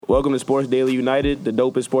Welcome to Sports Daily United, the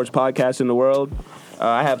dopest sports podcast in the world.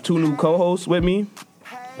 I have two new co-hosts with me.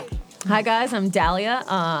 Hi, guys. I'm Dahlia.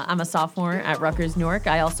 I'm a sophomore at Rutgers, New York.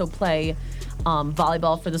 I also play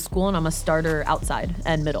volleyball for the school, and I'm a starter outside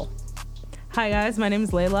and middle. Hi, guys. My name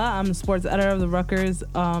is Layla. I'm the sports editor of the Rutgers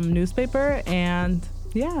newspaper, and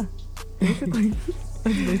yeah, basically,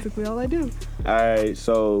 that's basically all I do. All right,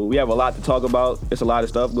 so we have a lot to talk about. It's a lot of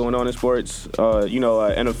stuff going on in sports.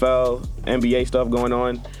 NFL, NBA stuff going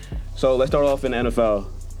on. So let's start off in the NFL.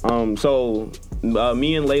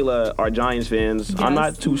 Me and Layla are Giants fans. Yes. I'm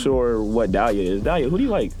not too sure what Dahlia is. Dahlia, who do you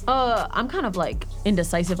like? I'm kind of like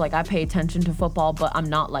indecisive. Like I pay attention to football, but I'm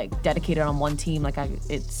not like dedicated on one team. Like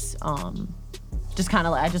it's just kind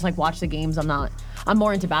of like I just like watch the games. I'm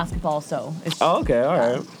more into basketball, so it's just, okay,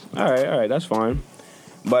 all right, that's fine.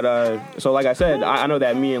 But so like I said, I know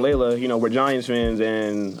that me and Layla, we're Giants fans,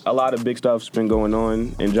 and a lot of big stuff's been going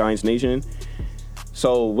on in Giants Nation.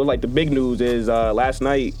 So, the big news is last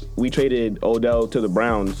night we traded Odell to the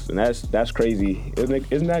Browns, and that's crazy,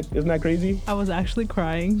 isn't that crazy? I was actually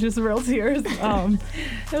crying, just real tears.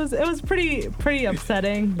 It was pretty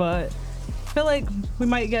upsetting, but I feel like we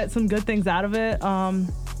might get some good things out of it.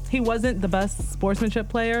 He wasn't the best sportsmanship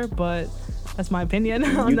player, but that's my opinion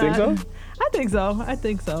on you that. think so? I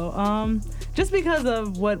think so. Just because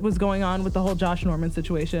of what was going on with the whole Josh Norman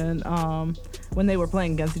situation, when they were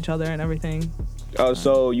playing against each other and everything.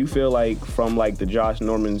 So you feel like from the Josh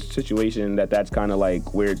Norman situation that's kind of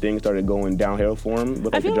like where things started going downhill for him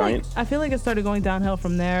with the Giants? I feel like it started going downhill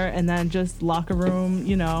from there, and then just locker room,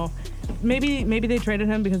 maybe they traded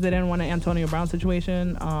him because they didn't want an Antonio Brown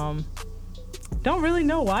situation. Don't really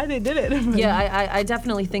know why they did it. Yeah, I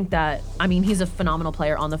definitely think that, he's a phenomenal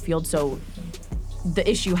player on the field, so the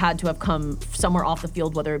issue had to have come somewhere off the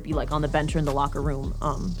field, whether it be like on the bench or in the locker room,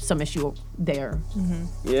 some issue there. Mm-hmm.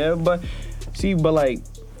 Yeah, but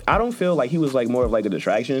I don't feel like he was more of a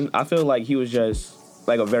distraction. I feel like he was just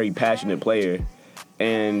a very passionate player.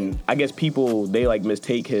 And I guess people, they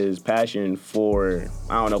mistake his passion for,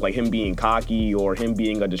 I don't know, him being cocky or him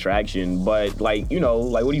being a distraction. But what do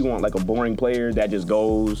you want? A boring player that just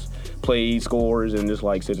goes, plays, scores, and just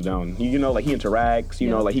sits down. He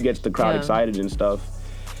interacts, he gets the crowd excited and stuff.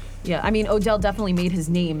 Yeah, Odell definitely made his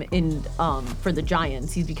name in for the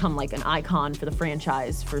Giants. He's become an icon for the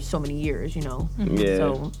franchise for so many years, Mm-hmm. Yeah.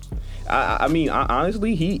 So,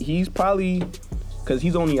 honestly, he's probably, because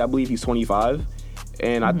he's only, I believe he's 25.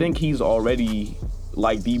 And I think he's already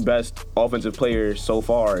the best offensive player so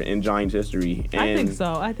far in Giants history. And I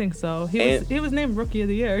think so. He was named Rookie of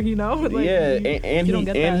the Year, he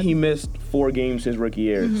missed 4 games his rookie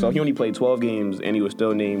year. Mm-hmm. So he only played 12 games and he was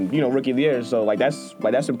still named, Rookie of the Year. So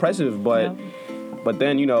that's impressive. But but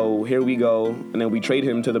then, here we go, and then we trade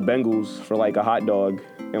him to the Bengals for a hot dog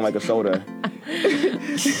and a soda.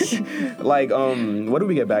 What did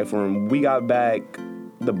we get back for him? We got back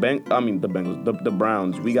the Bengals, the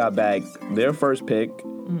Browns. We got back their first pick.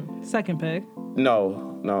 Second pick.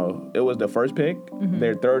 No. It was the first pick,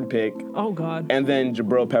 their third pick. Oh, God. And then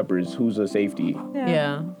Jabril Peppers, who's a safety.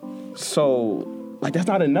 Yeah. So, that's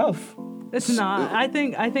not enough. It's not. I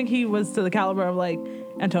think he was to the caliber of,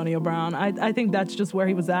 Antonio Brown. I think that's just where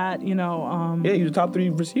he was at, Yeah, he was a top 3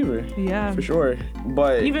 receiver. Yeah. For sure.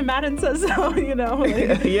 But even Madden says so,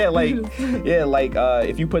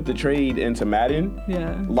 if you put the trade into Madden,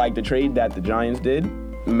 the trade that the Giants did,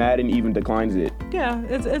 Madden even declines it. Yeah,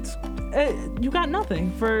 you got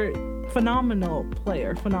nothing for phenomenal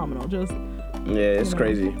player, just. Yeah, it's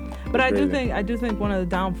crazy. But I do think one of the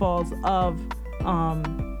downfalls of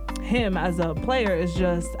him as a player is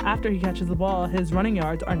just after he catches the ball, his running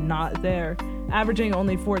yards are not there, averaging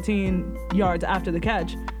only 14 yards after the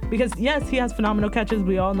catch. Because yes, he has phenomenal catches.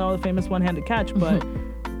 We all know the famous one-handed catch, but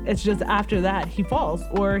it's just after that he falls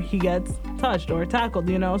or he gets touched or tackled.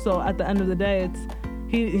 So at the end of the day,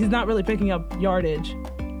 he's not really picking up yardage.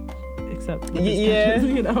 Except with his catches,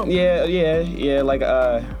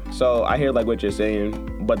 Yeah. So I hear what you're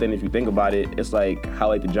saying, but then if you think about it, it's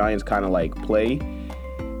how the Giants kind of play.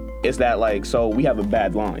 It's that so we have a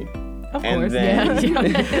bad line. Of and course, then,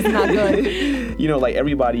 it's not good.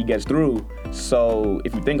 Everybody gets through. So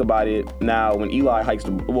if you think about it, now when Eli he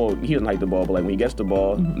doesn't hike the ball, but when he gets the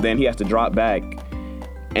ball, then he has to drop back.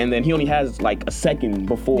 And then he only has a second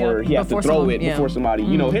before he has to throw it before somebody,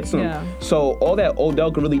 hits him. Yeah. So all that Odell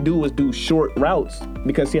can really do is do short routes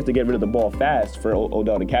because he has to get rid of the ball fast for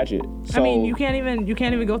Odell to catch it. So, you can't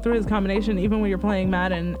even go through his combination even when you're playing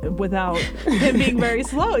Madden without him being very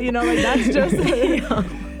slow. That's just.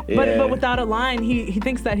 But without a line, he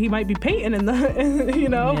thinks that he might be Peyton in the,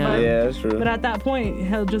 Yeah, that's true. But at that point,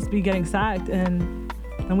 he'll just be getting sacked and.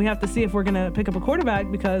 And we have to see if we're going to pick up a quarterback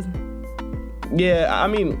because... Yeah, I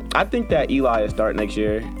mean, I think that Eli will start next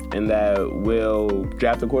year and that we'll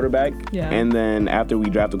draft a quarterback. Yeah. And then after we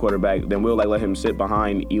draft a quarterback, then we'll, like, let him sit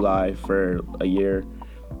behind Eli for a year.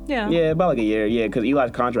 Yeah. Yeah, about, like, a year. Yeah, because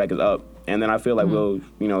Eli's contract is up. And then I feel like we'll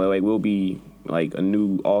be, like, a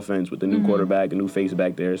new offense with a new quarterback, a new face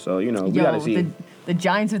back there. So, we got to see. The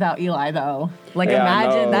Giants without Eli, though. Like, Yeah,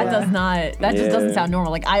 imagine that I know. does not, that just doesn't sound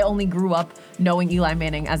normal. Like, I only grew up knowing Eli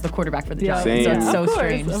Manning as the quarterback for the Giants. Same. So it's so Of course,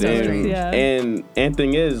 strange. of So course. strange. Yeah. And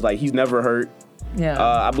thing is, like, he's never hurt. Yeah.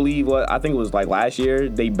 I believe I think it was like last year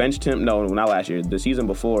they benched him. No, not last year. The season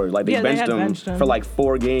before, like they Yeah, benched him for like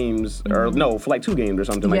 4 games or no, for like 2 games or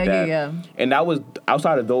something like that. Yeah. And that was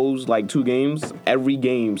outside of those like 2 games. Every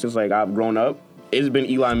game since like I've grown up, it's been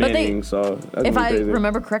Eli Manning. So that's if I crazy.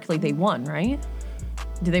 remember correctly, they won, right?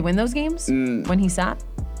 Did they win those games when he sat?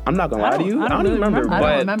 I'm not gonna lie to you. I don't really remember. remember. I But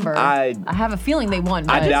don't remember. I have a feeling they won.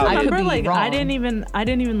 But I doubt I it. could remember, be like, wrong. I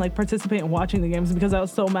didn't even like participate in watching the games because I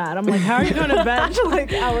was so mad. I'm like, how are you going to bench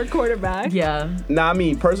like our quarterback? Yeah. Nah, I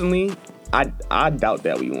mean personally, I doubt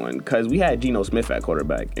that we won because we had Geno Smith at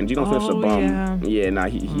quarterback and Geno Smith's a bum.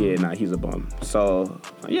 Yeah. He's a bum. So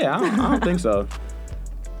yeah, I don't think so.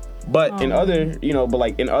 But in other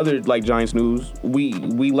Giants news, we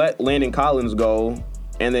let Landon Collins go,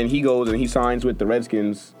 and then he goes and he signs with the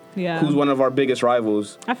Redskins, who's one of our biggest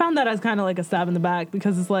rivals. I found that as kind of like a stab in the back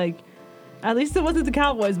because it's like, at least it wasn't the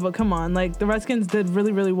Cowboys, but come on, like the Redskins did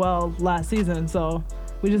really, really well last season, so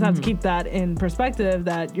we just have to keep that in perspective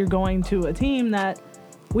that you're going to a team that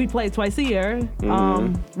we play twice a year.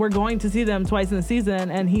 We're going to see them twice in the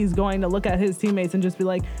season, and he's going to look at his teammates and just be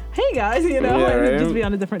like, "Hey guys," and right? just be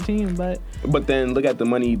on a different team. But then look at the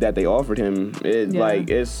money that they offered him.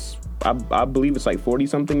 I believe it's like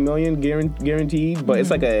 40-something million guaranteed, but it's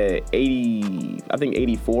like a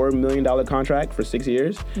 $84 million contract for 6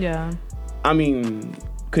 years. Yeah. I mean,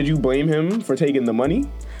 could you blame him for taking the money?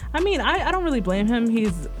 I mean, I don't really blame him.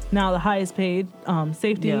 He's now the highest paid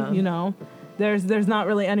safety. Yeah. There's not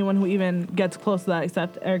really anyone who even gets close to that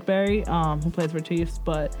except Eric Berry, who plays for Chiefs.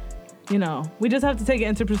 But, we just have to take it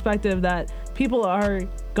into perspective that people are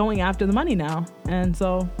going after the money now. And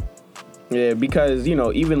so... Yeah, because,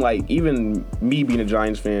 even me being a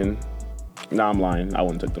Giants fan, nah, I'm lying. I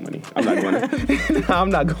wouldn't take the money. I'm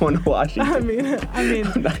not going to Washington. I mean,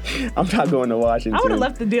 I'm not going to Washington. I would have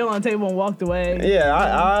left the deal on the table and walked away. Yeah,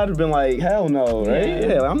 I'd have been like, hell no, right?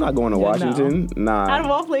 Yeah, I'm not going to Washington. No. Nah. Out of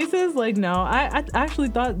all places, like, no. I actually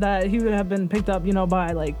thought that he would have been picked up,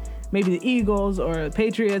 by, like, maybe the Eagles or the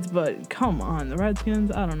Patriots, but come on, the Redskins,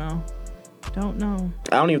 I don't know. Don't know.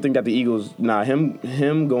 I don't even think that the Eagles,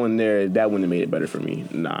 him going there, that wouldn't have made it better for me.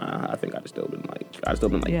 Nah, I think I'd still been like,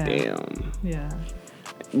 damn. Yeah.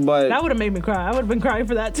 But that would have made me cry. I would have been crying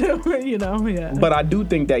for that too, yeah. But I do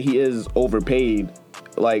think that he is overpaid,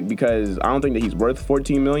 like, because I don't think that he's worth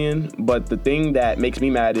 $14 million. But the thing that makes me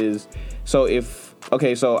mad is, so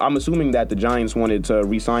I'm assuming that the Giants wanted to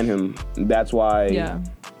re-sign him. That's why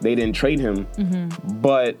they didn't trade him.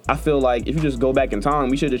 But I feel like if you just go back in time,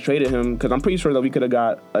 we should have traded him because I'm pretty sure that we could have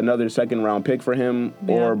got another 2nd-round pick for him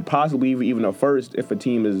or possibly even a first if a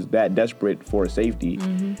team is that desperate for a safety.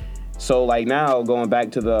 So, like, now going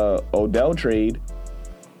back to the Odell trade,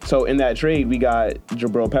 so in that trade we got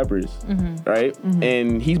Jabril Peppers, right?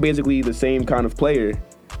 And he's basically the same kind of player.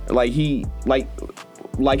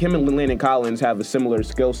 Like him and Landon Collins have a similar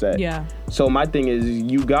skill set. Yeah. So my thing is,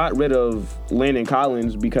 you got rid of Landon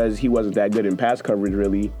Collins because he wasn't that good in pass coverage,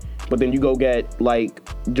 really. But then you go get, like,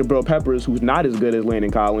 Jabril Peppers, who's not as good as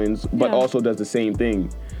Landon Collins, but also does the same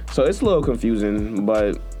thing. So it's a little confusing,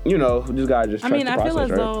 but, just gotta just trust the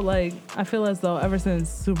process, I feel as though ever since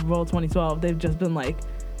Super Bowl 2012, they've just been, like,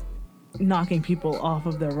 knocking people off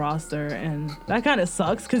of their roster, and that kind of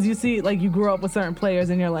sucks because you see, like, you grew up with certain players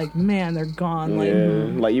and you're like, man, they're gone.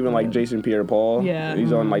 Like Jason Pierre-Paul. Yeah.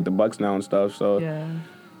 He's on, like, the Bucks now and stuff, so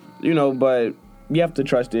but you have to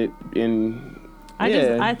trust it.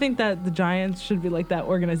 I think that the Giants should be like that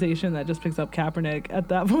organization that just picks up Kaepernick at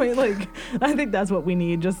that point. Like, I think that's what we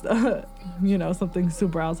need, just something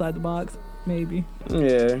super outside the box, maybe. What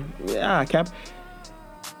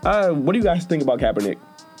do you guys think about Kaepernick?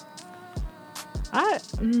 I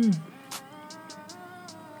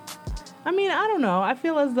don't know. I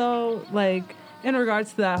feel as though, like, in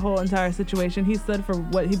regards to that whole entire situation, he stood for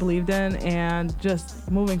what he believed in, and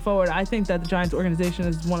just moving forward, I think that the Giants organization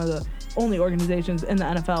is one of the only organizations in the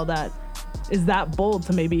NFL that is that bold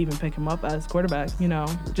to maybe even pick him up as quarterback,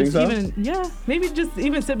 Think so? Maybe just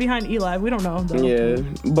even sit behind Eli. We don't know, though. Yeah,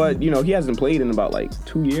 but, he hasn't played in about, like,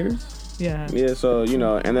 2 years. Yeah. Yeah, so,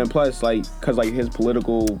 and then plus, like, because, like, his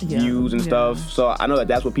political views and stuff. So I know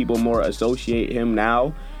that's what people more associate him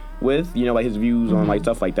now with, like, his views on, like,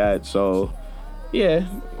 stuff like that. So, yeah.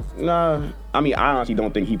 Nah. I mean, I honestly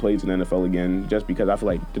don't think he plays in the NFL again just because I feel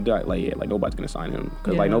like, nobody's going to sign him.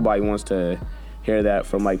 Because, like, nobody wants to hear that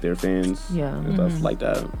from, like, their fans and stuff like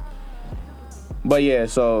that. But, yeah,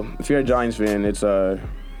 so if you're a Giants fan, it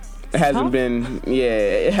hasn't been,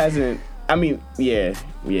 it hasn't. I mean,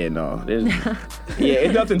 no.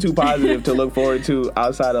 It's nothing too positive to look forward to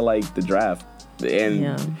outside of, like, the draft.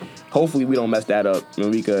 And hopefully we don't mess that up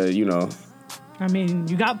and we could, I mean,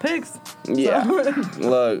 you got picks. Yeah. So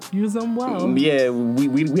Look. use them well. Yeah,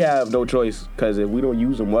 we have no choice because if we don't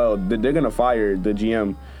use them well, they're going to fire the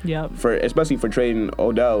GM. Yep. Especially for trading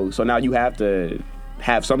Odell. So now you have to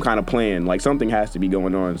have some kind of plan. Like, something has to be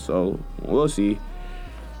going on. So we'll see.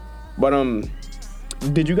 But,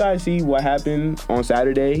 did you guys see what happened on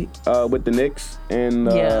Saturday with the Knicks and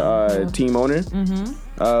team owner?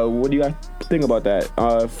 Mm-hmm. What do you guys think about that?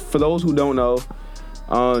 For those who don't know,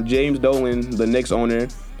 James Dolan, the Knicks owner,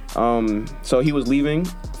 so he was leaving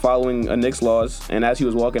following a Knicks loss, and as he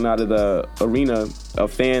was walking out of the arena, a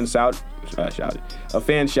fan shouted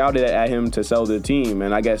at him to sell the team,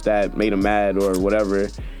 and I guess that made him mad or whatever.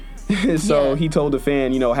 So he told the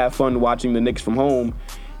fan, have fun watching the Knicks from home.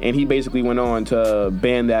 And he basically went on to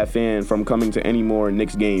ban that fan from coming to any more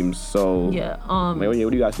Knicks games. So what do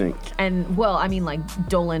you guys think? And well, I mean, like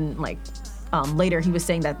Dolan, like later he was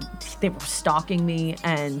saying that they were stalking me,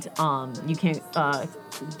 and you can't.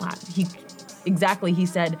 He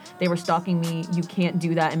said they were stalking me. You can't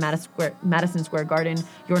do that in Madison Square Garden.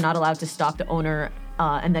 You're not allowed to stalk the owner.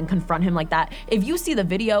 And then confront him like that. If you see the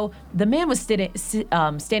video, the man was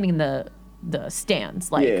standing in the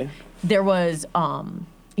stands. Like there was.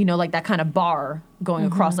 Like that kind of bar going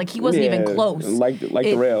across. Like, he wasn't even close. Like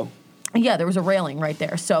the rail. Yeah, there was a railing right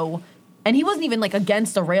there. So, and he wasn't even, like,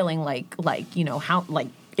 against the railing, how, like,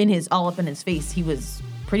 all up in his face. He was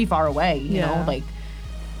pretty far away, you know? Like,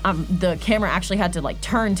 the camera actually had to, like,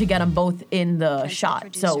 turn to get them both in the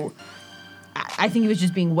shot. So, I think he was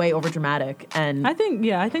just being way over dramatic, and I think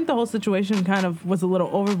the whole situation kind of was a little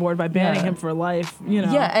overboard by banning him for life,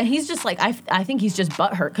 Yeah, and he's just like I think he's just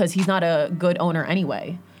butthurt because he's not a good owner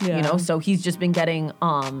anyway. So he's just been getting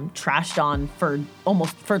trashed on for 2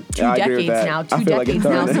 decades now. 2 decades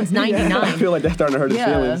now since '99. I feel like that's starting to hurt his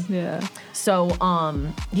feelings. Yeah. So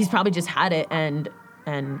he's probably just had it and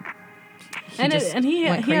he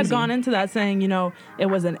had gone into that saying, it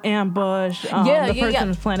was an ambush. The person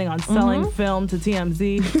was planning on selling film to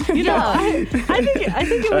TMZ. I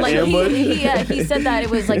think it was like he said that it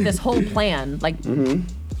was like this whole plan. Like,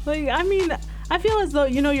 I mean, I feel as though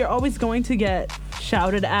you're always going to get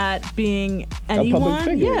shouted at being anyone. A public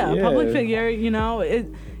figure. Public figure.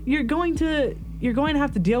 You're going to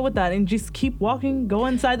have to deal with that and just keep walking, go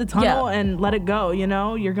inside the tunnel and let it go,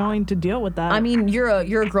 You're going to deal with that. I mean, you're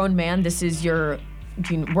a grown man. This is your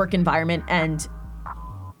work environment, and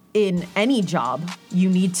in any job, you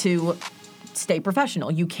need to stay professional.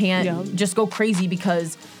 You can't just go crazy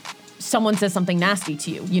because someone says something nasty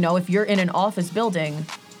to you. If you're in an office building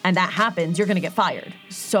and that happens, you're going to get fired.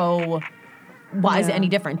 So why is it any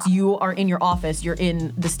different? You are in your office, you're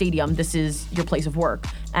in the stadium, this is your place of work.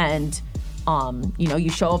 And you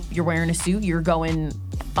show up, you're wearing a suit, you're going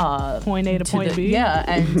point A to point B. Yeah,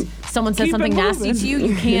 and someone says something nasty to you,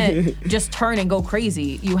 you can't just turn and go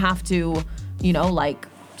crazy. You have to,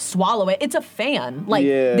 swallow it. It's a fan. Like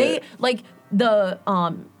they like the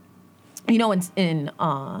on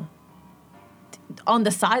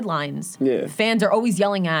the sidelines, fans are always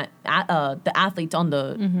yelling at the athletes on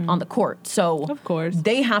the court. So of course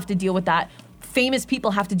they have to deal with that. Famous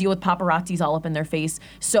people have to deal with paparazzis all up in their face.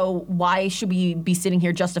 So why should we be sitting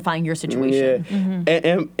here justifying your situation?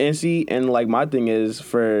 And see, and like my thing is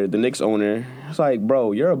for the Knicks owner, it's like,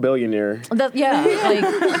 bro, you're a billionaire.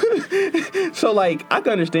 So like I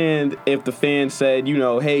can understand if the fan said,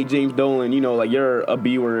 hey, James Dolan, like you're a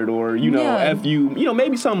B word or F you,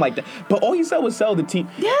 maybe something like that. But all he said was sell the team.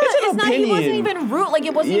 Yeah, it's not. He wasn't even rude. Like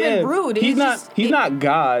it wasn't even rude. He's not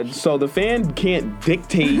God, so the fan can't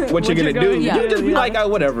dictate what you're gonna do. You just be like,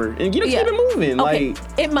 whatever, and keep it moving. Okay.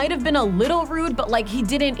 Like it might have been a little rude, but like he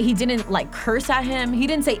didn't like curse at him. He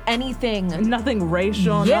didn't say anything. Nothing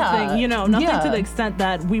racial. Nothing. Nothing to the extent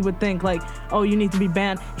that we would think like, oh, you need to be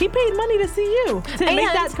banned. He paid money to see you to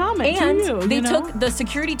make that comment to you. And they took the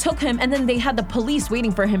security took him, and then they had the police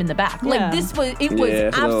waiting for him in the back. Like this was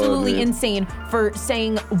absolutely insane for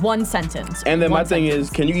saying one sentence. And then my thing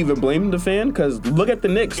is, can you even blame the fan? Because look at the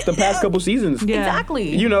Knicks the past couple seasons.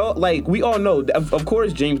 Exactly. Like we all know no, of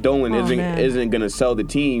course James Dolan Man. isn't gonna sell the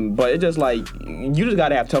team, but it's just like you just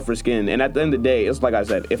gotta have tougher skin. And at the end of the day, it's like I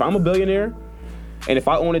said, if I'm a billionaire. And if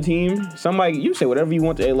I own a team, somebody, you say whatever you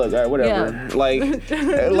want to, hey, look, all right, whatever. Yeah.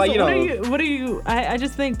 Like, you know. What are you, I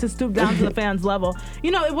just think to stoop down to the fans' level.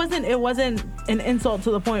 You know, it wasn't an insult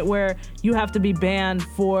to the point where you have to be banned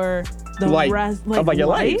for the rest, like your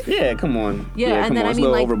life. Yeah, come on. Yeah, and then it's a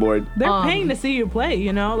little overboard. They're paying to see you play,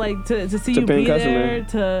 you know, like to see you be there,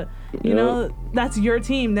 to, you know, that's your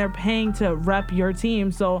team. They're paying to rep your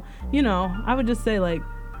team. So, you know, I would just say, like,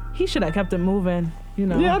 he should have kept it moving. You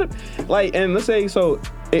know. Yeah, like, and let's say, so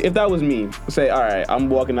if that was me, say, all right, I'm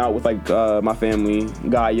walking out with like my family,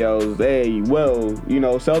 guy yells, hey, Will, you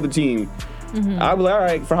know, sell the team. I'd be like, all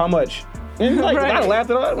right, for how much? And like, I laughed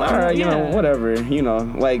at it, all right, you know, whatever, you know,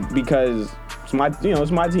 like, because it's my, you know, it's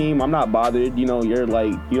my team. I'm not bothered, you know, you're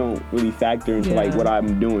like, you don't really factor into like what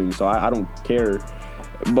I'm doing, so I don't care.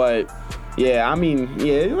 But yeah, I mean,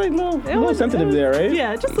 yeah, like a little sensitive there, right?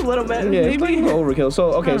 Yeah, just a little bit. Yeah, maybe. it's like a little overkill.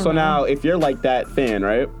 So, okay, so now if you're like that fan,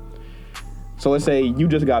 right? So let's say you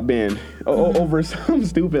just got banned over something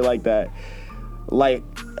stupid like that. Like,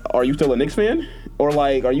 are you still a Knicks fan? Or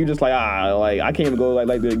like, are you just like, like I can't even go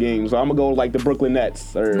like the game, so I'm gonna go like the Brooklyn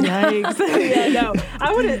Nets or. Yikes! Yeah, no,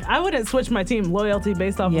 I wouldn't switch my team loyalty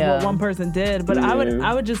based off of what one person did, but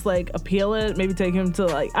I would just like appeal it, maybe take him to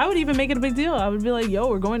like, I would even make it a big deal. I would be like, yo,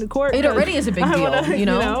 we're going to court. It already is a big deal, you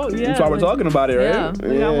know? Yeah, that's why we're talking about it, right?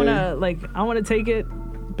 Yeah. I wanna take it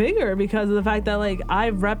bigger because of the fact that like I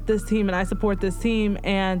rep this team and I support this team,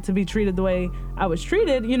 and to be treated the way I was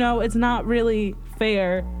treated, you know, it's not really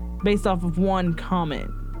fair based off of one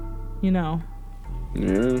comment, you know.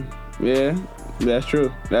 Yeah, that's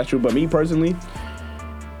true. But me personally,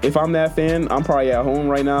 if I'm that fan, I'm probably at home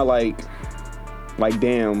right now like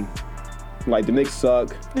damn, like the Knicks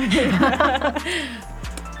suck.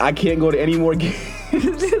 I can't go to any more games.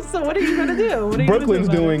 So what are you gonna do? Brooklyn's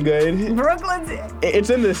doing good.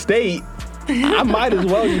 It's in the state. I might as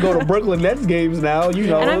well just go to Brooklyn Nets games now, you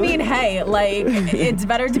know. And I mean, hey, like, it's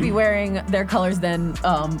better to be wearing their colors than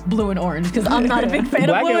blue and orange, because I'm not a big fan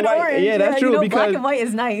of blue and orange. Yeah, that's true. You know, because black and white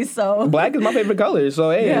is nice, so. Black is my favorite color, so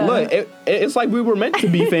hey, look, it's like we were meant to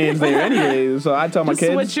be fans there anyways. So I tell my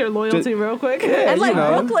kids, switch your loyalty real quick. Yeah, and like, you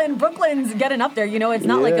know. Brooklyn's getting up there, you know. It's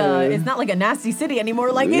not like a nasty city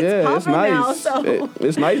anymore. Like, it's popping nice. now, so.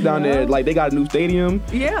 It's nice down there. Like, they got a new stadium.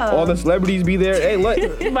 Yeah. All the celebrities be there. Hey, look.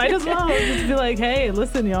 Might as well just be like, hey,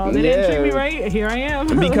 listen, y'all, they didn't treat me right. Here I am.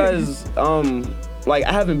 Because like,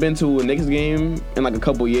 I haven't been to a Knicks game in like a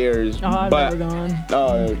couple years. Oh, I've never gone.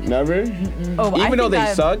 Never? Oh, even though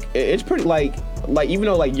they suck, it's pretty like even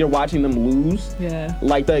though like you're watching them lose,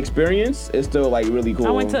 like the experience is still like really cool.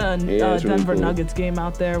 I went to a Denver Nuggets game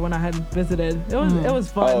out there when I had visited. It was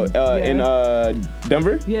fun. In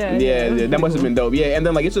Denver? Yeah, that must have been dope. Yeah, and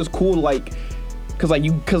then like it's just cool like cause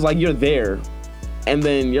you're there. And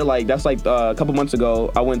then you're like, that's like a couple months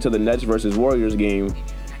ago, I went to the Nets versus Warriors game.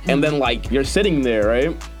 And then like, you're sitting there,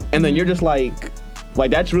 right? And then you're just like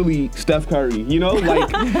that's really Steph Curry, you know?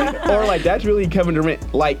 Like, or like, that's really Kevin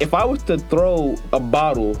Durant. Like, if I was to throw a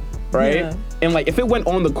bottle, right? Yeah. And like, if it went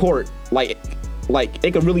on the court, like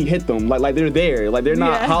it could really hit them. Like they're there. Like, they're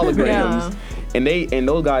not holograms. Yeah. And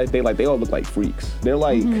those guys, they all look like freaks. They're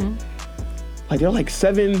like, they're like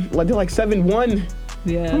 7'1".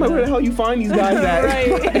 Yeah. I'm like, where the hell you find these guys at?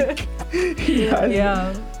 Right.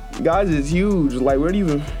 Guys is huge. Like, where do you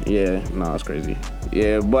even? Yeah, no, it's crazy.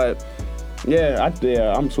 Yeah, but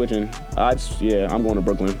I'm switching. I'm going to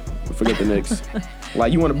Brooklyn. Forget the Knicks.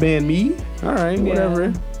 Like, you want to ban me? All right,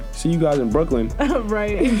 whatever. See you guys in Brooklyn.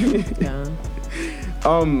 Right. Yeah.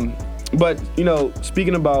 But you know,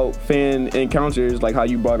 speaking about fan encounters, like how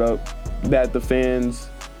you brought up that the fans.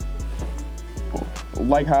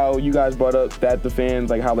 Like how you guys brought up that the fans,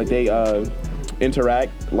 like how like they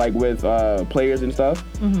interact like with players and stuff.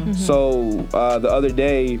 So the other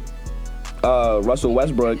day, Russell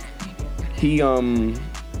Westbrook, he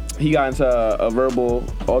got into a verbal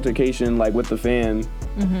altercation like with the fan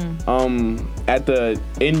in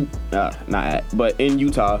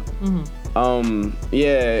Utah. And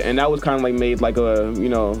that was kind of like made like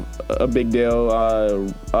a big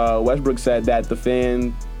deal. Westbrook said that the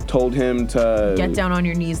fan told him to get down on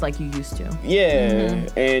your knees like you used to.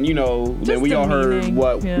 And you know, then we all heard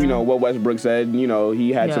what what Westbrook said. You know,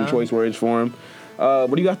 he had some choice words for him.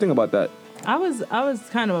 What do you guys think about that? I was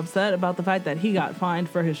kind of upset about the fact that he got fined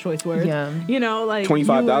for his choice words. Yeah. You know, like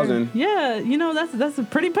 $25,000. Yeah, you know, that's a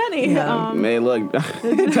pretty penny. Yeah. Man, look. I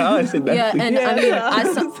mean,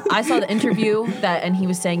 I saw the interview and he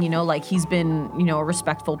was saying, you know, like he's been, you know, a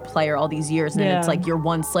respectful player all these years, and then it's like your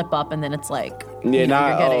one slip up, and then it's like Yeah,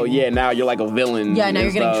 now you're like a villain. Yeah, now and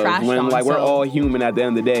you're getting stuff, trashed when on, like we're so- all human at the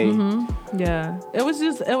end of the day. Yeah, it was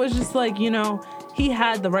just like, you know, he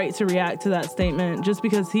had the right to react to that statement just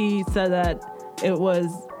because he said that it was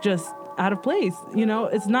just out of place. You know,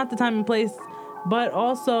 it's not the time and place, but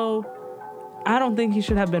also I don't think he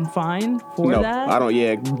should have been fined for that. I don't.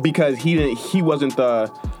 Yeah, because he wasn't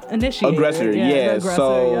the Initiator, aggressor. the aggressor,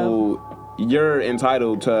 so you're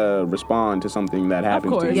entitled to respond to something that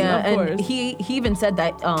happens course. to you. Yeah, Of and course. he even said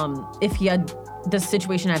that if he had this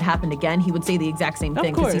situation had happened again, he would say the exact same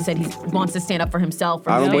thing because he course. said he wants to stand up for himself, for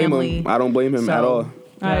I his don't blame family. him. I don't blame him at all.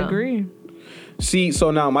 I Yeah. agree. See, so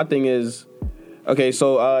now my thing is, okay,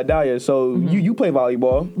 so Dahlia, so you play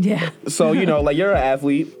volleyball. Yeah. So, you know, like you're an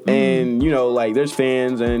athlete and, you know, like there's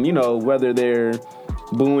fans and, you know, whether they're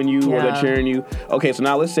booing you or they're Yeah. cheering you. Okay, so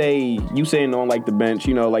now let's say you sitting on like the bench,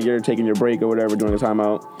 you know, like you're taking your break or whatever during a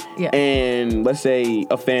timeout. Yeah. And let's say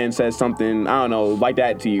a fan says something, I don't know, like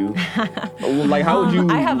that to you. Like, how would you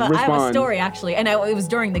I have respond? a story actually, and it was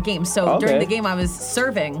during the game. So Okay. during the game, I was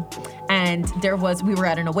serving, and we were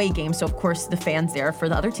at an away game, so of course the fans there for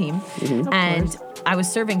the other team, and I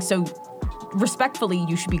was serving. So respectfully,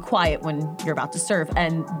 you should be quiet when you're about to serve.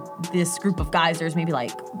 And this group of guys, there's maybe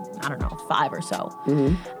like, I don't know, 5 or so.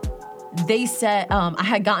 They said I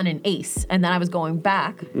had gotten an ace, and then I was going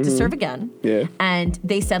back to serve again. Yeah. And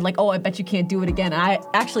they said like, "Oh, I bet you can't do it again." And I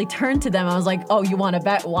actually turned to them. I was like, "Oh, you want to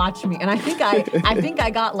bet? Watch me." And I think I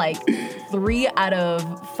got like 3 out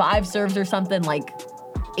of 5 serves or something, like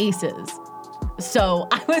aces. So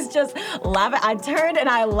I was just laughing. I turned and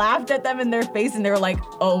I laughed at them in their face, and they were like,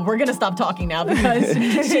 "Oh, we're gonna stop talking now because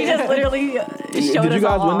she just literally showed us." Did you guys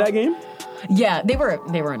all win that game? Yeah, they were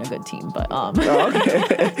in a good team, but Oh, okay.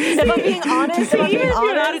 if I'm being honest, Even if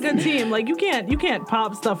you're not a good team, like you can't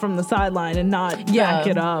pop stuff from the sideline and not back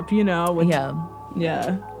it up, you know. yeah.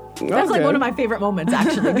 Yeah. That's like Okay. one of my favorite moments,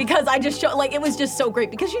 actually, because I just like it was just so great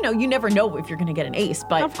because you know you never know if you're gonna get an ace,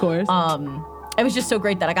 but Of course. it was just so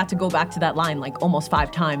great that I got to go back to that line like almost 5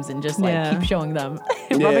 times and just like Yeah. keep showing them,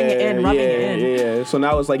 rubbing it in. Yeah. So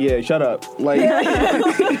now it's like, yeah, shut up. Like,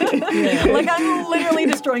 Like I'm literally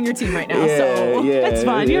destroying your team right now. So yeah. It's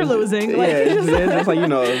fine. You're losing. Like, it's like, you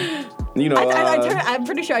know. I'm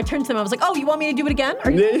pretty sure I turned to them. I was like, "Oh, you want me to do it again?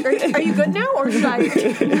 Are you good now, or should I?"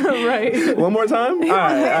 right. One more time? All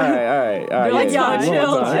right. They're like, yeah,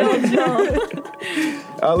 "Yo, one more time. chill."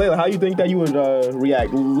 Layla, how you think that you would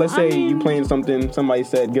react? Let's say you playing something, somebody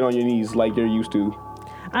said, get on your knees like you're used to.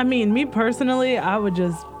 I mean, me personally, I would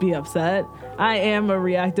just be upset. I am a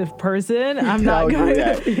reactive person. I'm not going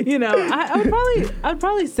to, you know, I'd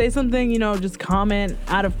probably say something, you know, just comment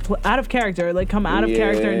out of character, like come out of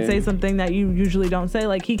character and say something that you usually don't say.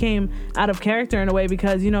 Like he came out of character in a way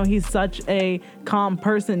because, you know, he's such a calm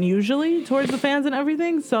person usually towards the fans and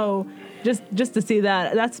everything. So just to see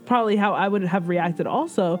that, that's probably how I would have reacted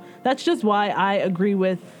also. That's just why I agree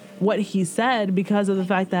with what he said, because of the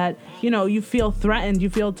fact that, you know, you feel threatened,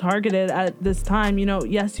 you feel targeted at this time. You know,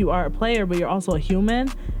 yes, you are a player, but you're also a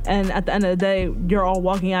human. And at the end of the day, you're all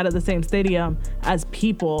walking out of the same stadium as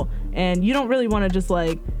people. And you don't really want to just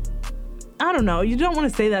like, I don't know, you don't want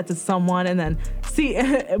to say that to someone and then see,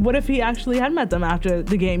 what if he actually had met them after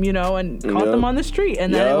the game, you know, and caught them on the street,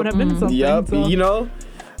 and then it would have been something. Yep. So. You know,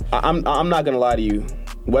 I'm not going to lie to you.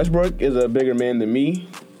 Westbrook is a bigger man than me.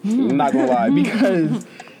 I'm not going to lie, because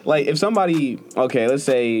like if somebody, okay, let's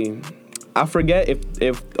say, I forget if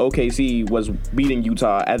OKC was beating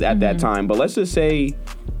Utah at that time, but let's say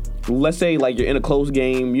like you're in a close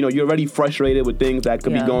game, you know, you're already frustrated with things that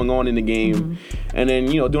could be going on in the game, and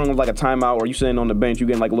then, you know, during like a timeout or you sitting on the bench, you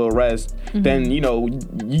getting like a little rest, then, you know,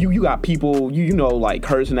 you got people, you know, like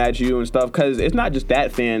cursing at you and stuff, because it's not just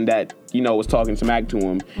that fan that, you know, was talking smack to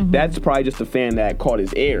him. That's probably just the fan that caught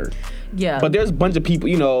his ear. Yeah. But there's a bunch of people,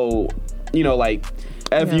 you know, like,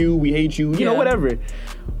 F you, we hate you, you know, whatever.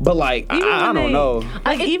 But like, I don't know.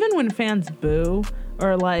 Like even when fans boo,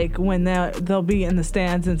 or like when they'll be in the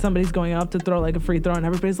stands and somebody's going up to throw like a free throw and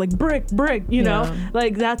everybody's like brick, you know,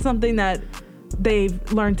 like that's something that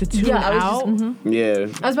they've learned to tune out. Yeah.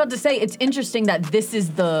 I was about to say, it's interesting that this is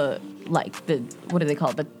the what do they call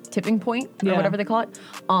it? The tipping point or whatever they call it.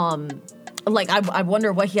 Like I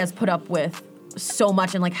wonder what he has put up with so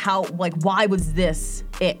much, and like how, like why was this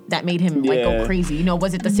it that made him like go crazy? You know,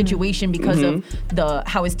 was it the situation because of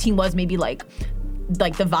how his team was, maybe like the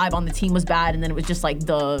vibe on the team was bad, and then it was just like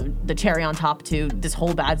the cherry on top to this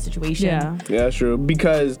whole bad situation. Yeah. Yeah, that's true.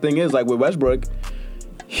 Because thing is, like with Westbrook,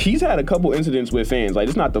 he's had a couple incidents with fans. Like,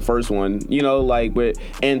 it's not the first one, you know, like, but,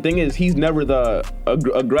 and thing is, he's never the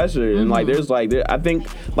aggressor. And, like, there's, like, I think,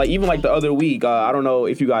 like, even, like, the other week, I don't know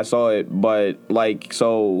if you guys saw it, but, like,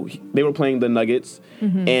 so they were playing the Nuggets,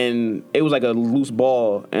 and it was, like, a loose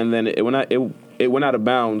ball, and then it went out of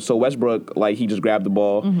bounds. So Westbrook, like, he just grabbed the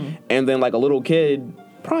ball, and then, like, a little kid,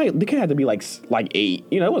 probably the kid had to be like 8.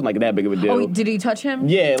 You know, it wasn't like that big of a deal. Oh, did he touch him?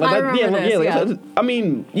 Yeah, like I remember this. I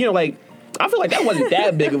mean, you know, like, I feel like that wasn't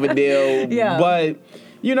that big of a deal. Yeah. But,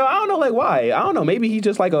 you know, I don't know, like, why. I don't know. Maybe he's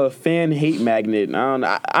just like a fan hate magnet. I don't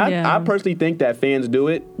know. I personally think that fans do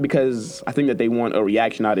it because I think that they want a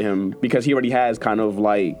reaction out of him because he already has kind of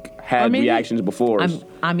like had reactions before.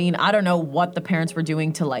 I mean, I don't know what the parents were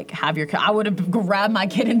doing to like have your kid. I would have grabbed my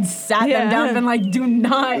kid and sat them down and been like, do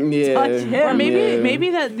not touch him. Or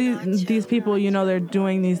maybe that these people, you know, they're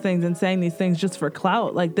doing these things and saying these things just for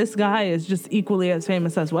clout. Like, this guy is just equally as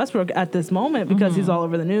famous as Westbrook at this moment because he's all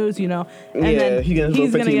over the news, you know. And then he's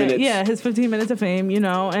going to get his 15 minutes of fame, you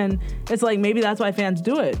know. And it's like, maybe that's why fans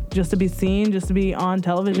do it, just to be seen, just to be on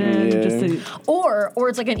television, just to... Or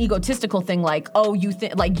it's like an egotistical thing, like, oh, you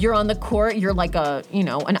think, like, you're on the court, you're like a, you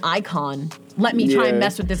know, an icon. Let me try and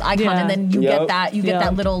mess with this icon, and then you get that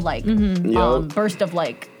little like burst of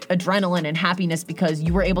like adrenaline and happiness because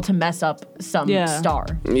you were able to mess up some star.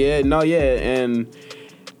 And I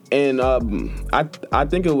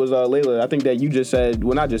think it was Layla. I think that you just said,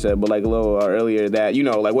 well, not just said, but like a little earlier that, you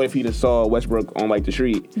know, like what if he just saw Westbrook on like the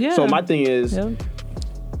street? Yeah. So my thing is. Yeah.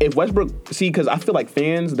 If Westbrook, because I feel like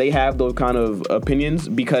fans, they have those kind of opinions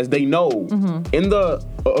because they know in the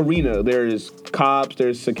arena there's cops,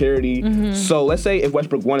 there's security. So let's say if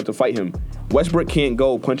Westbrook wanted to fight him, Westbrook can't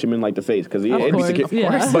go punch him in like the face because it'd be secure.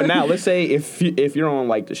 Yeah. But now let's say if you're on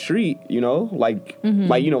like the street, you know, like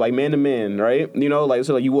like you know, like man to man, right? You know, like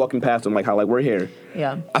so like you walking past them like how like we're here.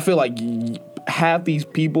 Yeah. I feel like half these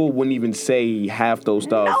people wouldn't even say half those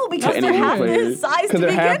stuff. No, because they're half their size to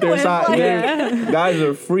begin with. Like, guys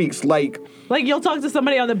are freaks. Like you'll talk to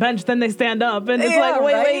somebody on the bench, then they stand up, and it's like,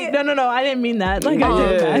 wait, no, I didn't mean that. Like, I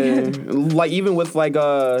did that. Like even with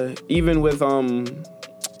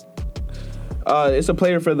it's a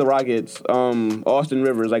player for the Rockets, Austin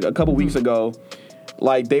Rivers. Like a couple weeks ago,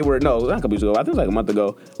 like they were not a couple weeks ago. I think it was like a month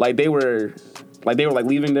ago. Like they were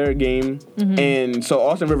leaving their game, and so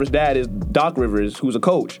Austin Rivers' dad is Doc Rivers, who's a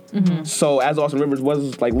coach. So as Austin Rivers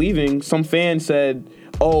was like leaving, some fan said,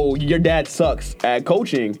 "Oh, your dad sucks at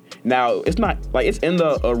coaching." Now it's not like it's in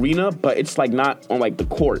the arena, but it's like not on like the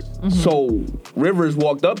court. So Rivers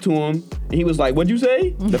walked up to him, and he was like, "What'd you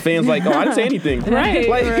say?" The fan's like, "Oh, I didn't say anything." Right.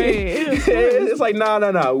 It's like,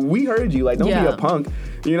 no, we heard you. Like, don't be a punk.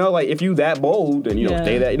 You know, like, if you that bold, then, you know,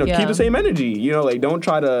 stay that, you know, keep the same energy. You know, like, don't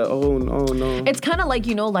try to, oh, no. It's kind of like,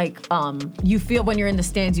 you know, like, you feel when you're in the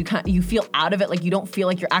stands, you feel out of it. Like, you don't feel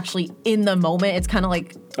like you're actually in the moment. It's kind of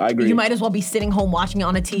like, I agree. You might as well be sitting home watching it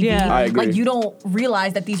on a TV. Yeah. I agree. Like, you don't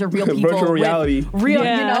realize that these are real people. Virtual reality. You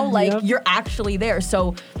know, like, you're actually there.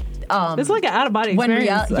 So, it's like an out-of-body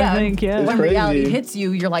experience, I think, When reality hits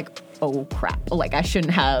you, you're like, oh crap, like I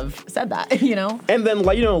shouldn't have said that, you know? And then,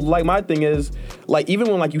 like, you know, like my thing is, like, even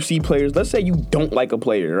when like you see players, let's say you don't like a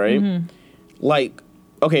player, right? Like,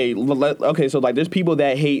 okay, so like there's people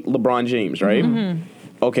that hate LeBron James, right?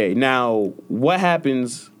 Okay, now what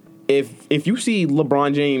happens if you see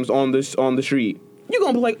LeBron James on the street? You're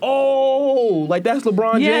gonna be like, oh, like that's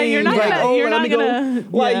LeBron James. Yeah, you're not like, gonna, oh, you're let not me gonna,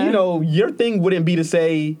 go. Like, you know, your thing wouldn't be to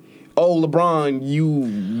say, oh, LeBron,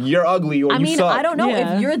 you're ugly or you suck. I don't know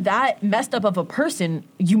if you're that messed up of a person,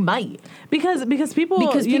 you might because people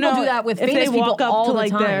do know, that with if famous they walk people up all to the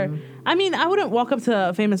like time. I mean, I wouldn't walk up to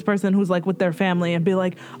a famous person who's like with their family and be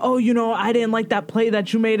like, oh, you know, I didn't like that play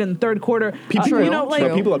that you made in the third quarter. People, you know,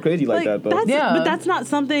 like people are crazy like that though. But that's not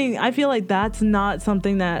something. I feel like that's not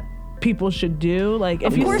something that people should do. Like,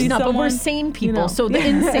 if you see someone, but we're sane people, you know. So the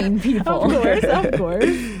insane people. Of course.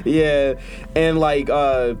 Yeah, and like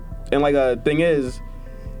thing is,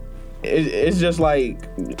 it's just like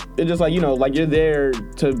you know, like you're there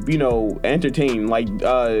to, you know, entertain. Like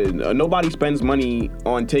nobody spends money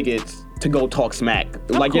on tickets to go talk smack.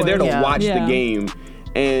 Like, you're there to watch the game,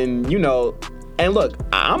 and you know. And look,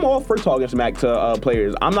 I'm all for talking smack to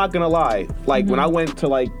players. I'm not gonna lie. Like when I went to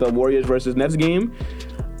like the Warriors versus Nets game,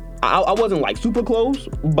 I wasn't like super close,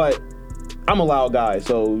 but I'm a loud guy,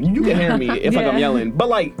 so you can hear me if like I'm yelling. But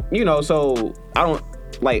like, you know, so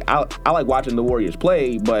like I like watching the Warriors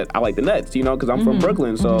play, but I like the Nets, you know, because I'm from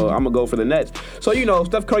Brooklyn, so I'm gonna go for the Nets. So you know,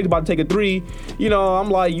 Steph Curry's about to take a three, you know, I'm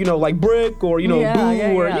like, you know, like brick or you know,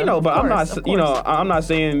 boo or you know, but I'm not, you know, I'm not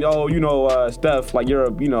saying, oh, you know, Steph, like you're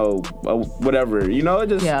a, you know, whatever, you know, it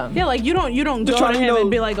just like you don't go to him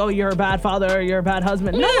and be like, oh, you're a bad father or you're a bad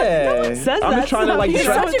husband. No one says that. I'm just trying to like, you're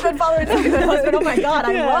such a good father and such a good husband. Oh my God,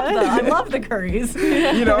 I love the Currys.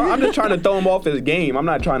 You know, I'm just trying to throw him off his game. I'm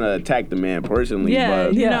not trying to attack the man personally.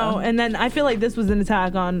 But, you know, and then I feel like this was an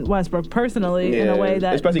attack on Westbrook personally in a way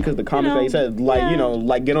that, especially because the comments that he said, like, you know,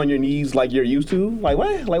 like get on your knees like you're used to. Like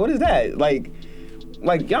what? Like what is that? Like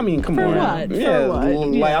I mean, come on. What? Yeah, For what?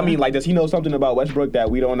 like I mean, like does he know something about Westbrook that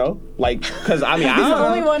we don't know? Like, because I mean, he's the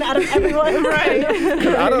only one out of everyone, right?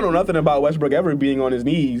 Because I don't know nothing about Westbrook ever being on his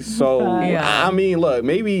knees. So I mean, look,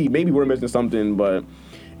 maybe we're missing something, but.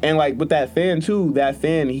 And like with that fan too,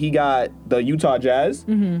 he got the Utah Jazz.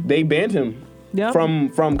 They banned him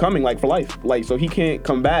from coming like for life. Like so he can't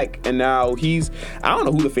come back. And now I don't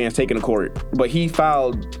know who the fan's taking to court, but he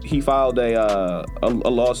filed a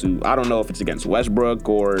lawsuit. I don't know if it's against Westbrook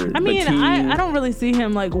or I mean, the team. I don't really see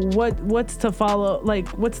him like what's to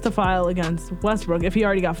file against Westbrook if he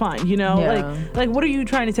already got fined, you know? Like what are you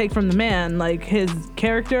trying to take from the man? Like his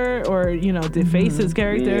character or, you know, deface his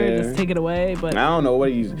character, just take it away. But I don't know what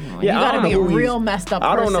he's you gotta be a real messed up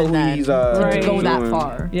person. I don't know who he's to go that doing.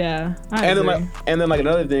 far. Yeah. And then like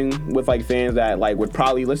another thing with like fans that like would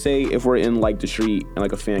probably, let's say if we're in like the street and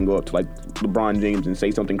like a fan go up to like LeBron James and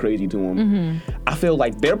say something crazy to him, I feel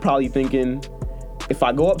like they're probably thinking, if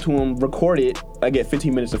I go up to him, record it, I get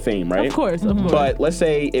 15 minutes of fame, right? Of course. But let's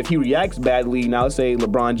say if he reacts badly, now let's say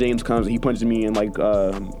LeBron James comes and he punches me in like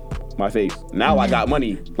my face. Now I got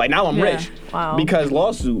money. Like now I'm rich. Wow. Because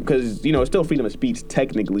you know, it's still freedom of speech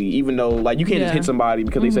technically, even though like you can't just hit somebody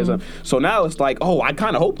because they said something. So now it's like, oh, I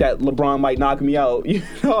kind of hope that LeBron might knock me out. You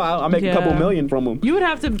know, I'll make a couple million from him. You would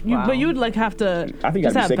have to, but you would like have to. I think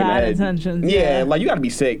just I'd be have sick bad in the head. intentions. Yeah, like you got to be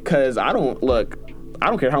sick because I don't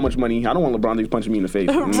care how much money. I don't want LeBron James punching me in the face.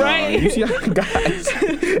 Right. No, you see, guys.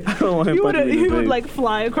 I don't want him punching me in the face. He would like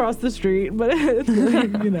fly across the street, but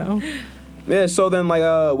you know. Yeah. So then, like,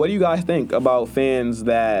 what do you guys think about fans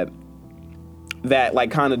that like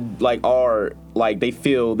kind of like are like they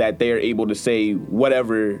feel that they're able to say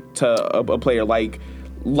whatever to a player? Like,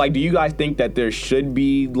 do you guys think that there should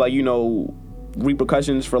be like, you know,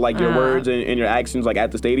 repercussions for like your words and your actions like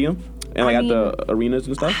at the stadium and like at the arenas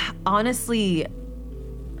and stuff? Honestly,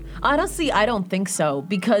 I don't think so,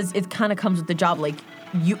 because it kind of comes with the job. Like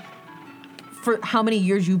for how many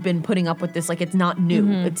years you've been putting up with this, like it's not new.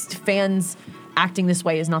 It's fans acting this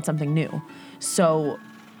way is not something new. So,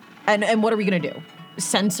 and what are we gonna do?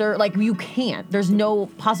 Censor? Like you can't. There's no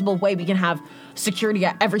possible way we can have security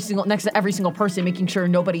at next to every single person, making sure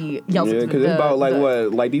nobody yells. Yeah, because it's about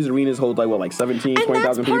like these arenas hold like 17,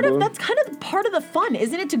 20,000 people. That's kind of part of the fun,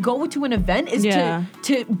 isn't it? To go to an event is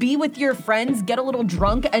to be with your friends, get a little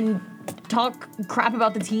drunk, and talk crap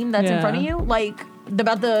about the team that's in front of you, like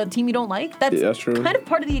about the team you don't like. That's true. Kind of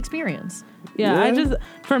part of the experience. Yeah,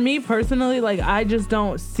 for me personally, like I just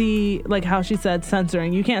don't see like how she said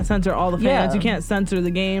censoring. You can't censor all the fans. You can't censor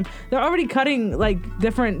the game. They're already cutting like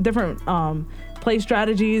different play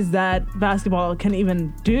strategies that basketball can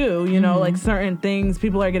even do, you know, like certain things.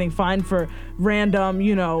 People are getting fined for random,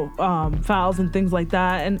 you know, fouls and things like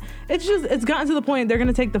that. And it's gotten to the point they're going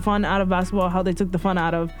to take the fun out of basketball how they took the fun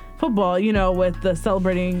out of football, you know, with the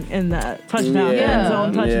celebrating in the touchdown end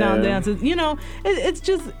zone, touchdown dances. You know, it's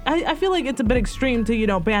just, I feel like it's a bit extreme to, you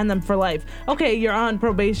know, ban them for life. Okay, you're on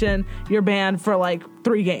probation, you're banned for like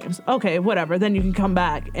 3 games. Okay, whatever. Then you can come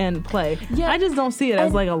back and play. Yeah. I just don't see it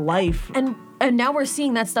as like a life. And now we're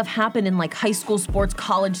seeing that stuff happen in like high school sports,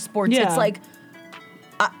 college sports. Yeah. It's like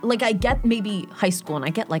I get maybe high school, and I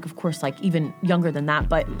get like, of course, like even younger than that.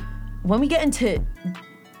 But when we get into,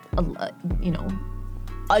 you know,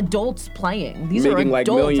 adults playing, these making are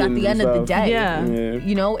adults at the end of the day. Yeah.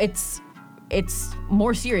 You know, it's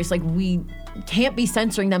more serious. Like we can't be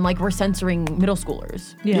censoring them like we're censoring middle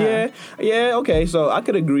schoolers. Yeah. Okay, so I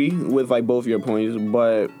could agree with like both your points,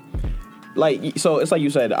 but. Like, so it's like you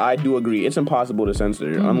said, I do agree. It's impossible to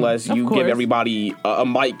censor unless you give everybody a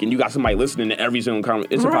mic and you got somebody listening to every single comment.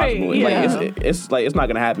 It's impossible. Yeah. It's not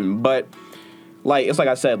gonna happen. But like it's like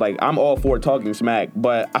I said, like I'm all for talking smack,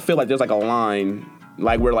 but I feel like there's like a line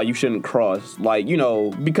like where like you shouldn't cross. Like, you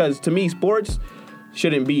know, because to me sports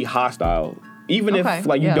shouldn't be hostile. Even if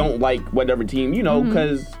like you don't like whatever team, you know,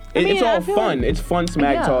 because It's all fun. Like, it's fun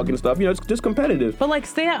smack talk and stuff. You know, it's just competitive. But like,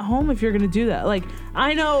 stay at home if you're gonna do that. Like,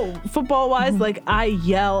 I know football-wise, like I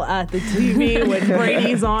yell at the TV when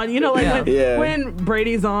Brady's on. You know, like when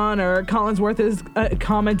Brady's on or Collinsworth is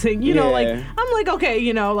commenting. You know, like I'm like, okay,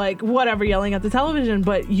 you know, like whatever, yelling at the television.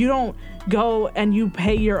 But you don't go and you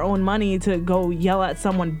pay your own money to go yell at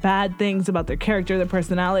someone bad things about their character, their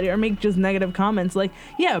personality, or make just negative comments like,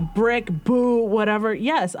 brick, boo, whatever.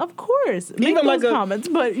 Yes, of course. Make even those comments,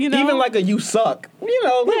 but you know. Even like a you suck. You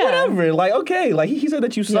know, like whatever. Like, okay, like he said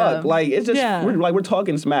that you suck. Like, it's just, we're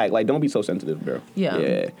talking smack. Like, don't be so sensitive, bro.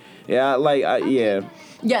 Yeah. Yeah, like,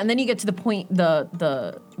 Yeah, and then you get to the point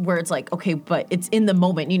the where it's like, okay, but it's in the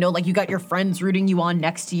moment, you know, like you got your friends rooting you on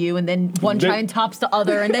next to you, and then one trying tops the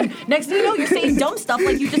other, and then next thing you know, you're saying dumb stuff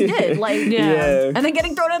like you just did, like, and then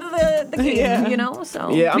getting thrown out of the game, you know,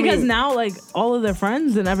 so. Yeah, because now, like, all of their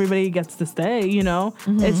friends and everybody gets to stay, you know,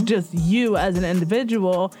 it's just you as an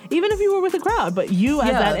individual, even if you were with a crowd, but you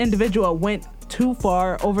as that individual went too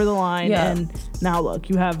far over the line, and now look,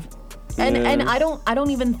 you have... And I don't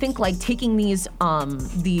even think like taking these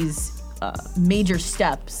major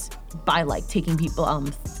steps by like taking people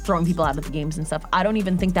throwing people out of the games and stuff. I don't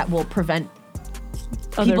even think that will prevent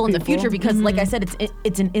people in the future because like I said,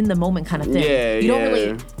 it's an in the moment kind of thing. You don't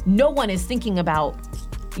really. No one is thinking about.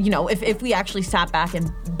 You know, if we actually sat back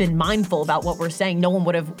and been mindful about what we're saying, no one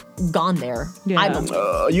would have gone there. I don't.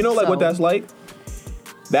 You know, like what that's like.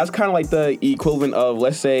 That's kind of like the equivalent of,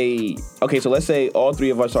 let's say all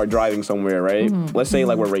three of us are driving somewhere, right? Let's say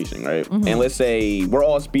like we're racing, right? And let's say we're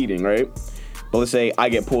all speeding, right? But let's say I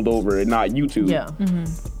get pulled over and not you two. Yeah.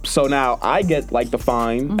 So now I get like the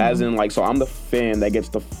fine, as in like, so I'm the fan that gets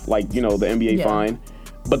the, like, you know, the NBA fine.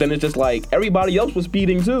 But then it's just like everybody else was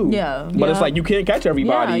speeding too. But it's like you can't catch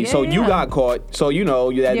everybody, so you got caught. So you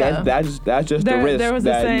know that's just the risk. There was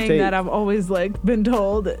a saying that I've always like been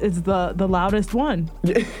told is the loudest one.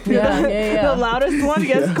 The loudest one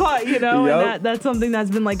gets caught. You know, and that's something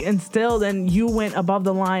that's been like instilled. And you went above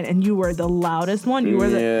the line, and you were the loudest one. You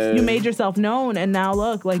were you made yourself known, and now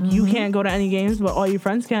look, like you can't go to any games, but all your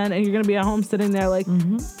friends can, and you're gonna be at home sitting there like.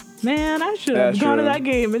 Man, I should have gone to that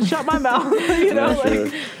game and shut my mouth. You know,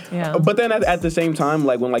 like, But then at the same time,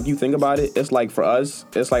 like when like you think about it, it's like for us,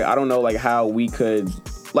 it's like I don't know like how we could,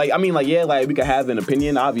 like I mean like like we could have an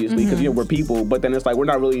opinion obviously because you know we're people, but then it's like we're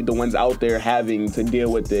not really the ones out there having to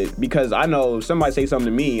deal with it because I know if somebody say something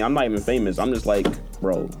to me, I'm not even famous. I'm just like,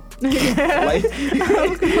 bro. Like,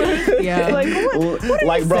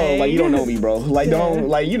 like bro, saying? like you don't know me, bro. Like don't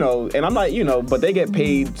like you know, and I'm like you know, but they get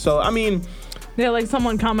paid, so I mean. Yeah, like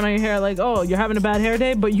someone comment on your hair, like, "Oh, you're having a bad hair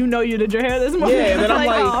day," but you know you did your hair this morning. Yeah, and then I'm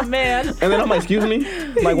like, "Oh man." And then I'm like, "Excuse me,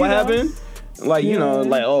 like what happened?" Like you know,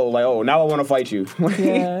 like oh, now I want to fight you.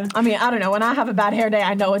 I mean, I don't know. When I have a bad hair day,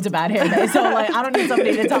 I know it's a bad hair day. So like, I don't need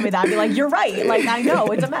somebody to tell me that. I'd be like, "You're right." Like I know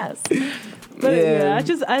it's a mess. But I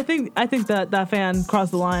think that fan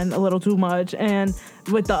crossed the line a little too much, and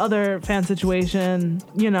with the other fan situation,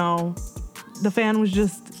 you know, the fan was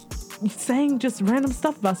just. Saying just random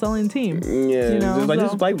stuff about selling the team. Yeah, you know,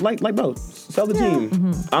 just like bro, sell the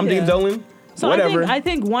team. I'm James Dolan. So whatever. I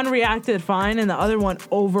think one reacted fine and the other one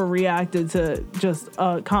overreacted to just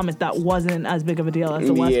a comment that wasn't as big of a deal as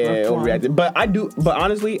the Westbrook one. Overreacted. But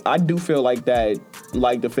honestly, I do feel like that,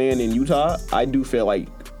 like the fan in Utah, I do feel like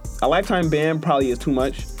a lifetime ban probably is too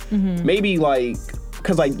much. Maybe like,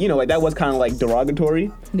 cause like, you know, like that was kind of like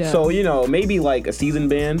derogatory. So, you know, maybe like a season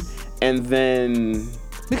ban and then...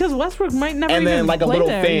 Because Westbrook might never and even then like a play little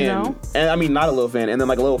there, fan, you know? And I mean not a little fan, and then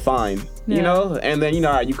like a little fine, you know, and then you know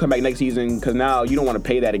all right, you come back next season because now you don't want to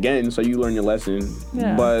pay that again, so you learn your lesson.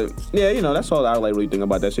 But you know that's all I like really think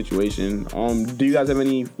about that situation. Do you guys have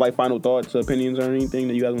any like final thoughts, opinions, or anything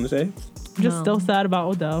that you guys want to say? Just still sad about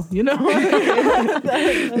Odell, you know. And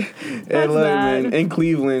look, man, in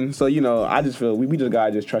Cleveland, so you know I just feel we just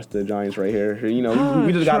gotta just trust the Giants right here. You know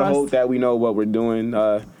we just gotta hope that we know what we're doing.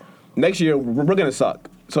 Next year we're gonna suck.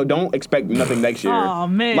 So don't expect nothing next year. Oh,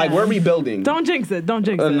 man. Like, we're rebuilding. Don't jinx it.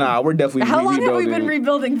 Nah, we're definitely How long rebuilding. have we been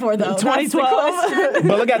rebuilding for, though? 2012.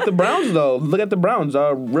 But look at the Browns, though. Look at the Browns.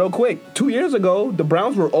 Real quick. 2 years ago, the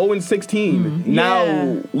Browns were 0-16.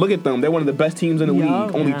 Now, look at them. They're one of the best teams in the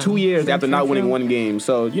league. Only 2 years after not winning one game.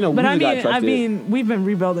 So, you know, we just got to trust it. We've been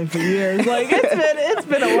rebuilding for years. Like, it's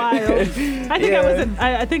been a while.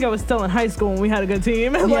 I think I was still in high school when we had a good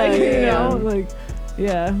team.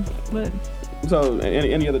 But... So,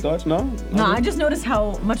 any other thoughts? No? No, I just noticed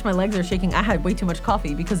how much my legs are shaking. I had way too much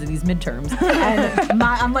coffee because of these midterms. And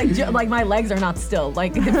I'm like my legs are not still.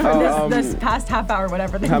 Like, for this past half hour,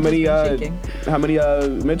 whatever, they've just been shaking. How many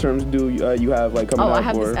midterms do you have, like, coming out I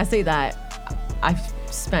have for? this essay that I've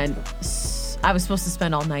spent I was supposed to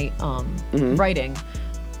spend all night writing,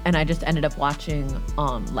 and I just ended up watching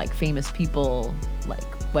like famous people, like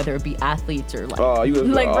whether it be athletes or like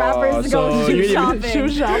rappers go shoe shopping. Shoe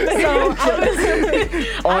shopping. So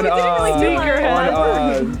I didn't really do my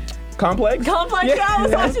on Complex? Yeah, I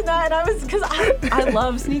was watching that, and because I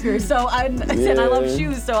love sneakers, and I love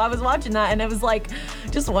shoes, so I was watching that, and it was like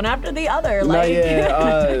just one after the other. Like,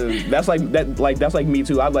 that's like me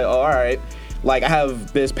too. I'm like, oh, all right. Like, I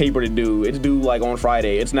have this paper to do. It's due, like, on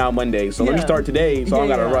Friday. It's now Monday. So let me start today so I don't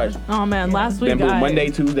got to rush. Oh, man. Last week, then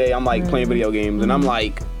Monday, Tuesday, I'm, like, playing video games. And I'm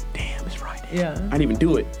like, damn, it's Friday. Yeah. I didn't even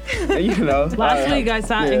do it. You know? Last week, I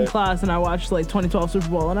sat in class and I watched, like, 2012 Super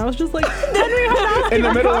Bowl. And I was just like, Henry Hudowski. In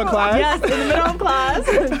the middle of class? Yes, in the middle of class.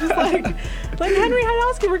 Just like Henry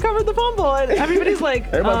Hudowski recovered the fumble. And everybody's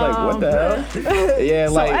like, what the hell? Yeah,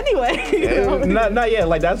 so like. Anyway. Not yet.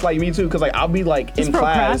 Like, that's like me too. Because, like, I'll be, like, in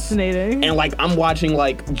class. Procrastinating. And, like, I'm watching,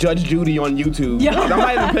 like, Judge Judy on YouTube. Yeah. I'm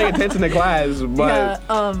not even paying attention to class. But.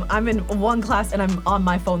 Yeah, I'm in one class and I'm on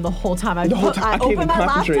my phone the whole time. I open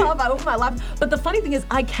my laptop. But the funny thing is,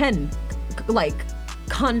 I can, like,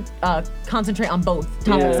 concentrate on both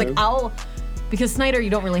topics. Like, because Snyder, you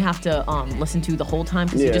don't really have to listen to the whole time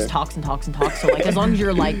because he just talks and talks and talks. So, like, as long as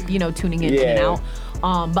you're, like, tuning in and out.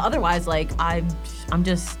 But otherwise, like, I'm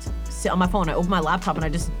just sit on my phone. I open my laptop and I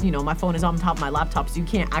just, my phone is on top of my laptop, so you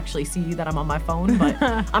can't actually see that I'm on my phone. But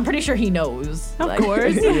I'm pretty sure he knows. Of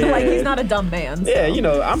course. Like, he's not a dumb man. So.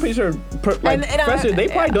 Yeah, I'm pretty sure, professors, they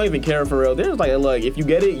probably don't even care for real. They're just like, look, if you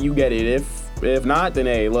get it, you get it. If not, then,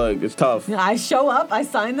 hey, look, it's tough. I show up, I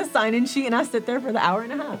sign the sign-in sheet, and I sit there for the hour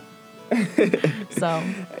and a half. So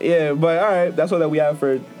yeah, but all right, that's all that we have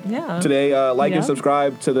for today. Like and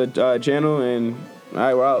subscribe to the channel, and all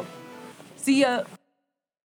right, we're out. See ya.